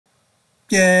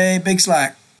Yay, big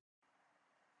slack.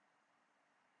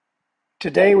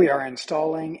 Today we are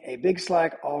installing a Big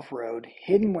Slack off-road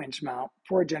hidden winch mount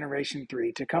for a Generation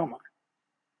 3 Tacoma.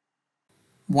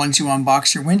 Once you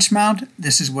unbox your winch mount,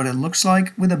 this is what it looks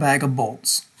like with a bag of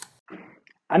bolts.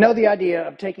 I know the idea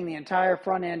of taking the entire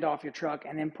front end off your truck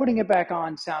and then putting it back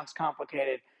on sounds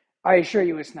complicated. I assure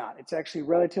you it's not. It's actually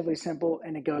relatively simple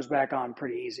and it goes back on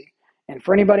pretty easy. And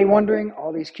for anybody wondering,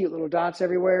 all these cute little dots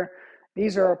everywhere,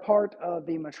 these are a part of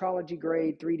the metrology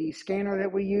grade 3D scanner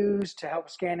that we use to help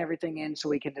scan everything in so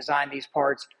we can design these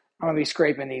parts. I'm going to be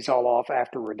scraping these all off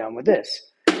after we're done with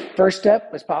this. First step,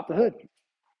 let's pop the hood.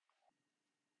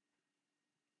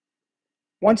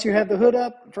 Once you have the hood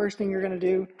up, first thing you're going to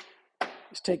do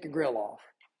is take the grill off.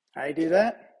 How do you do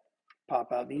that?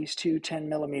 Pop out these two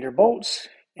 10mm bolts,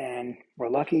 and we're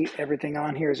lucky everything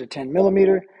on here is a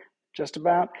 10mm, just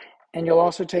about. And you'll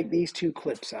also take these two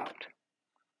clips out.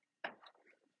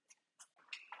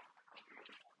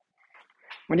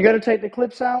 When you go to take the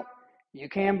clips out, you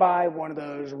can buy one of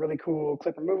those really cool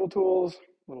clip removal tools,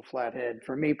 little flathead.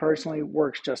 For me personally,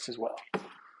 works just as well.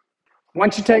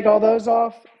 Once you take all those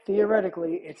off,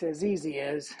 theoretically, it's as easy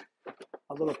as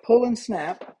a little pull and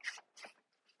snap.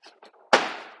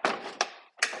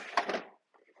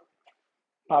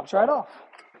 Pops right off.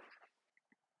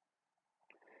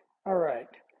 All right.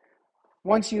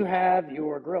 Once you have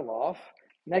your grill off,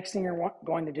 next thing you're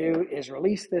going to do is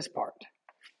release this part.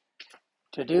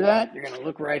 To do that, you're going to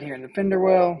look right here in the fender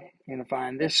well. You're going to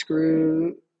find this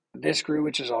screw,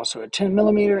 which is also a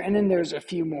 10mm, and then there's a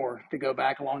few more to go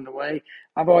back along the way.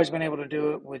 I've always been able to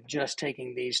do it with just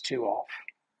taking these two off.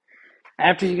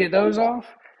 After you get those off,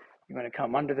 you're going to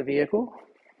come under the vehicle.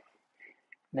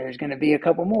 There's going to be a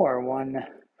couple more, one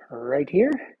right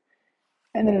here,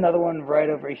 and then another one right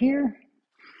over here.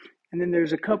 And then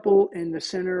there's a couple in the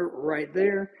center right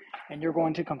there, and you're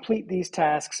going to complete these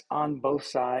tasks on both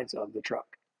sides of the truck.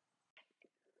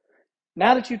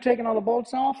 Now that you've taken all the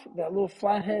bolts off, that little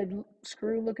flathead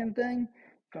screw looking thing,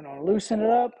 going to loosen it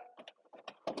up,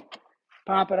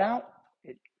 pop it out.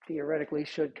 It theoretically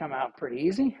should come out pretty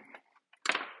easy.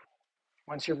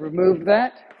 Once you've removed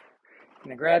that, you're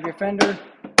going to grab your fender,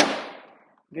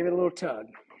 give it a little tug.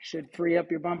 Should free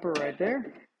up your bumper right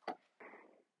there.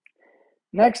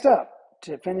 Next up,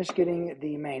 to finish getting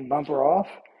the main bumper off,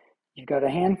 you've got a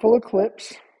handful of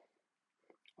clips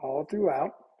all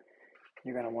throughout.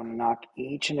 You're going to want to knock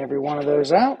each and every one of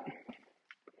those out.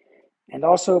 And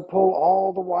also pull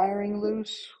all the wiring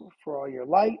loose for all your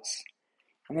lights.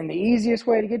 And then the easiest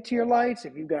way to get to your lights,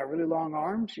 if you've got really long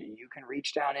arms, you can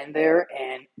reach down in there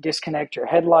and disconnect your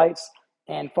headlights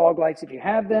and fog lights if you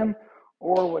have them.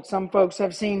 Or what some folks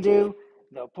have seen do,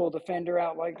 they'll pull the fender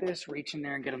out like this, reach in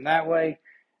there and get them that way.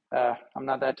 I'm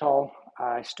not that tall.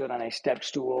 I stood on a step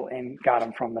stool and got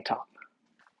them from the top.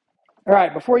 All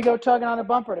right, before you go tugging on the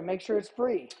bumper to make sure it's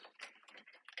free,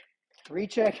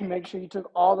 recheck and make sure you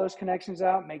took all those connections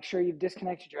out. Make sure you've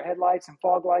disconnected your headlights and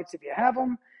fog lights if you have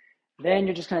them. Then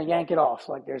you're just going to yank it off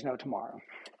like there's no tomorrow,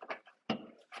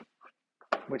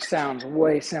 which sounds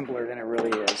way simpler than it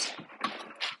really is.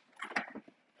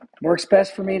 Works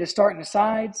best for me to start in the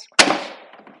sides.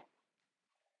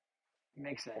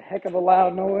 Makes a heck of a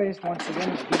loud noise. Once again,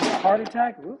 it'll give you a heart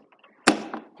attack. And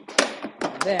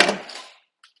then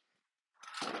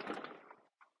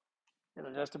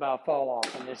it'll just about fall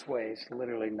off, and this weighs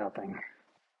literally nothing.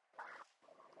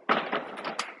 All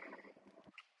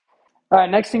right,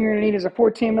 next thing you're going to need is a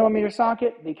 14mm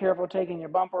socket. Be careful taking your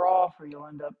bumper off or you'll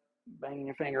end up banging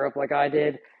your finger up like I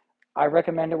did. I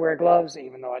recommend to wear gloves,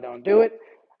 even though I don't do it.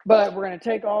 But we're going to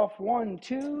take off 1,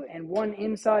 2, and 1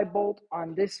 inside bolt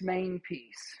on this main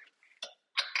piece.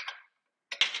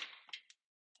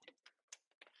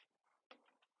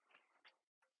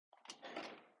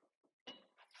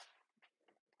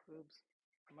 Oops,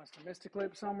 I must have missed a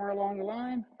clip somewhere along the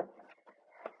line.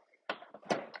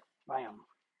 Bam.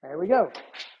 There we go.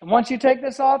 And once you take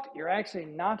this off, you're actually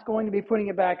not going to be putting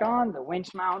it back on. The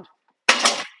winch mount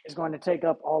is going to take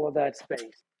up all of that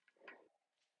space.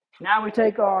 Now we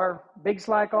take our Big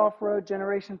Slack Off-Road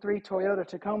Generation 3 Toyota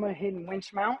Tacoma hidden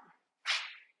winch mount,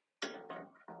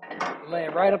 lay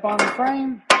it right up on the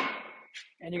frame,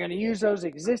 and you're going to use those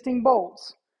existing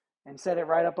bolts and set it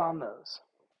right up on those.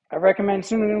 I recommend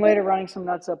sooner than later running some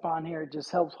nuts up on here. It just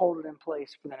helps hold it in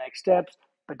place for the next steps,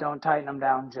 but don't tighten them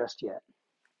down just yet.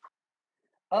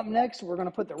 Up next, we're going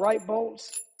to put the right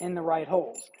bolts in the right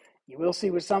holes. You will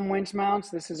see with some winch mounts,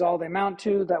 this is all they mount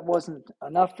to. That wasn't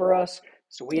enough for us,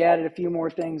 so we added a few more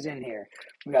things in here.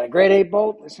 We got a grade 8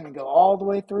 bolt that's going to go all the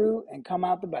way through and come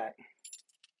out the back.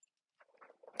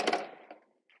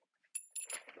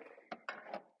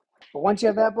 But once you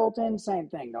have that bolt in, same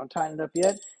thing. Don't tighten it up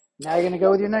yet. Now you're going to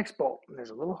go with your next bolt. There's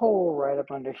a little hole right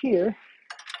up under here.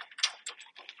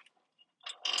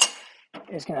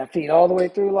 It's going to feed all the way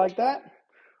through like that.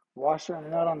 Washer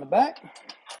and nut on the back.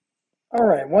 All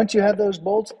right, once you have those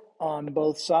bolts on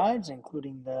both sides,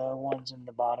 including the ones in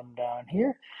the bottom down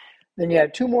here, then you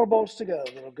have 2 more bolts to go.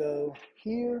 It'll go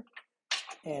here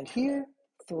and here,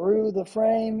 through the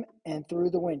frame and through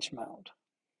the winch mount.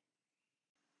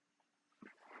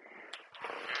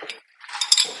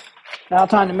 Now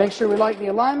time to make sure we like the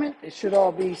alignment. It should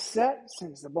all be set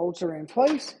since the bolts are in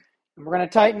place. And we're going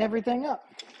to tighten everything up.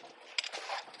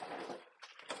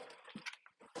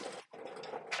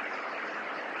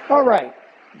 All right,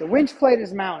 the winch plate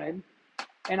is mounted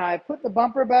and I put the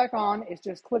bumper back on. It's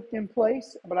just clipped in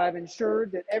place, but I've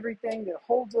ensured that everything that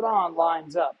holds it on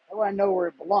lines up. That way I know where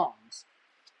it belongs.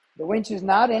 The winch is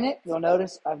not in it. You'll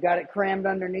notice I've got it crammed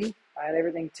underneath. I had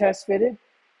everything test fitted.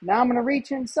 Now I'm going to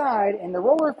reach inside, and the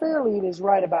roller fair lead is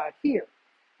right about here.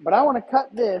 But I want to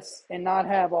cut this and not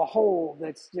have a hole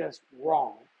that's just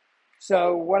wrong.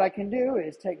 So what I can do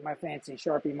is take my fancy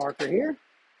Sharpie marker here,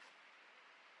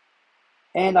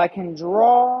 and I can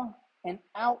draw an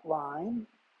outline,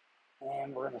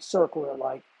 and we're going to circle it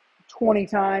like 20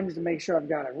 times to make sure I've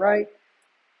got it right.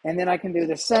 And then I can do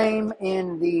the same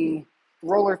in the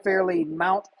roller fair lead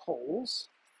mount holes.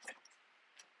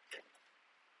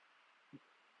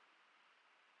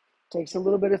 Takes a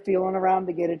little bit of feeling around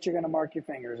to get it. You're going to mark your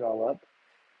fingers all up.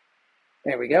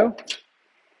 There we go.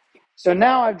 So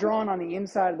now I've drawn on the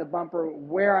inside of the bumper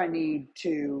where I need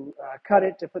to cut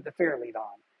it to put the fair lead on.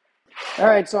 All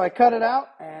right, so I cut it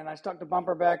out and I stuck the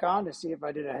bumper back on to see if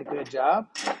I did a good job.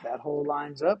 That hole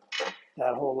lines up.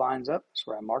 That hole lines up. That's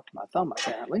where I marked my thumb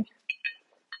apparently.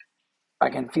 I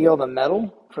can feel the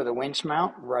metal for the winch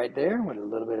mount right there with a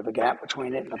little bit of a gap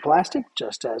between it and the plastic,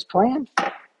 just as planned.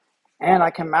 And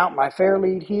I can mount my fair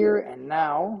lead here, and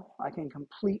now I can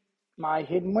complete my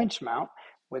hidden winch mount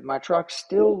with my truck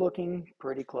still looking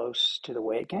pretty close to the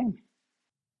way it came.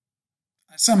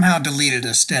 I somehow deleted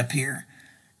a step here.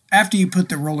 After you put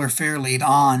the roller fair lead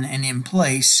on and in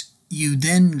place, you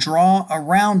then draw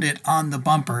around it on the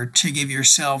bumper to give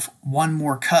yourself one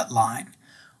more cut line.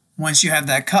 Once you have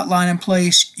that cut line in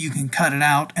place, you can cut it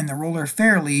out and the roller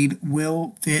fair lead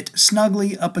will fit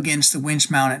snugly up against the winch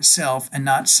mount itself and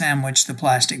not sandwich the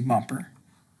plastic bumper.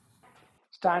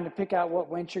 It's time to pick out what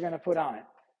winch you're going to put on it.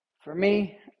 For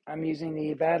me, I'm using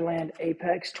the Badland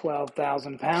Apex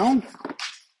 12,000 pound.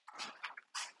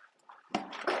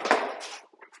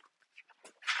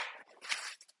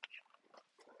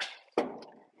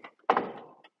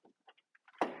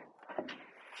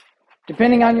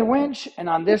 Depending on your winch, and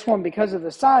on this one, because of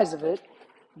the size of it,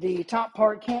 the top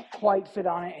part can't quite fit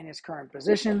on it in its current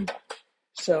position.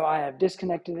 So I have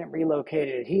disconnected and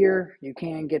relocated it here. You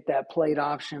can get that plate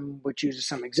option, which uses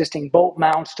some existing bolt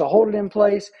mounts to hold it in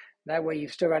place. That way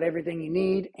you've still got everything you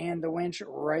need and the winch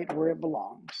right where it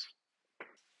belongs.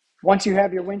 Once you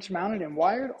have your winch mounted and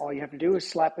wired, all you have to do is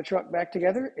slap the truck back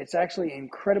together. It's actually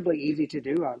incredibly easy to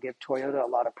do. I'll give Toyota a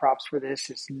lot of props for this.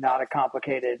 It's not a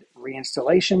complicated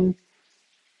reinstallation.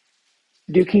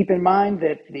 Do keep in mind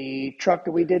that the truck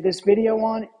that we did this video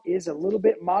on is a little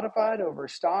bit modified over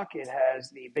stock. It has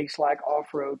the Big Slack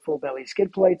off-road full belly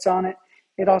skid plates on it.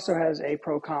 It also has a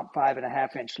Pro Comp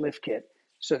 5.5-inch lift kit.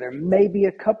 So there may be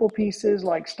a couple pieces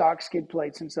like stock skid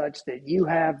plates and such that you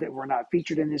have that were not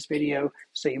featured in this video.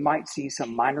 So you might see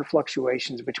some minor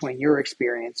fluctuations between your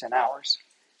experience and ours.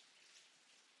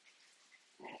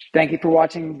 Thank you for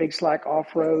watching Big Slack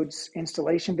Off-Road's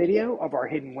installation video of our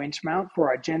hidden winch mount for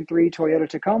our Gen 3 Toyota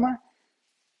Tacoma.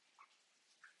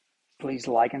 Please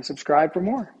like and subscribe for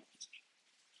more.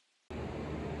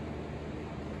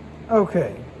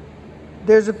 Okay,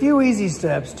 there's a few easy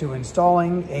steps to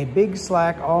installing a Big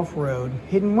Slack Off-Road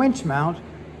hidden winch mount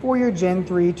for your Gen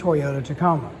 3 Toyota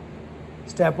Tacoma.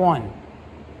 Step 1,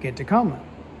 get Tacoma.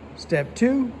 Step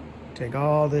 2, take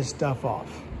all this stuff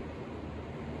off.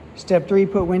 Step 3,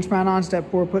 put winch mount on.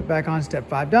 Step 4, put back on. Step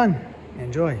 5, done.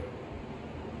 Enjoy.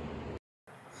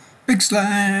 Big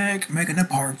Slack, making the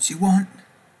parts you want.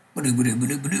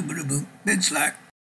 Big Slack.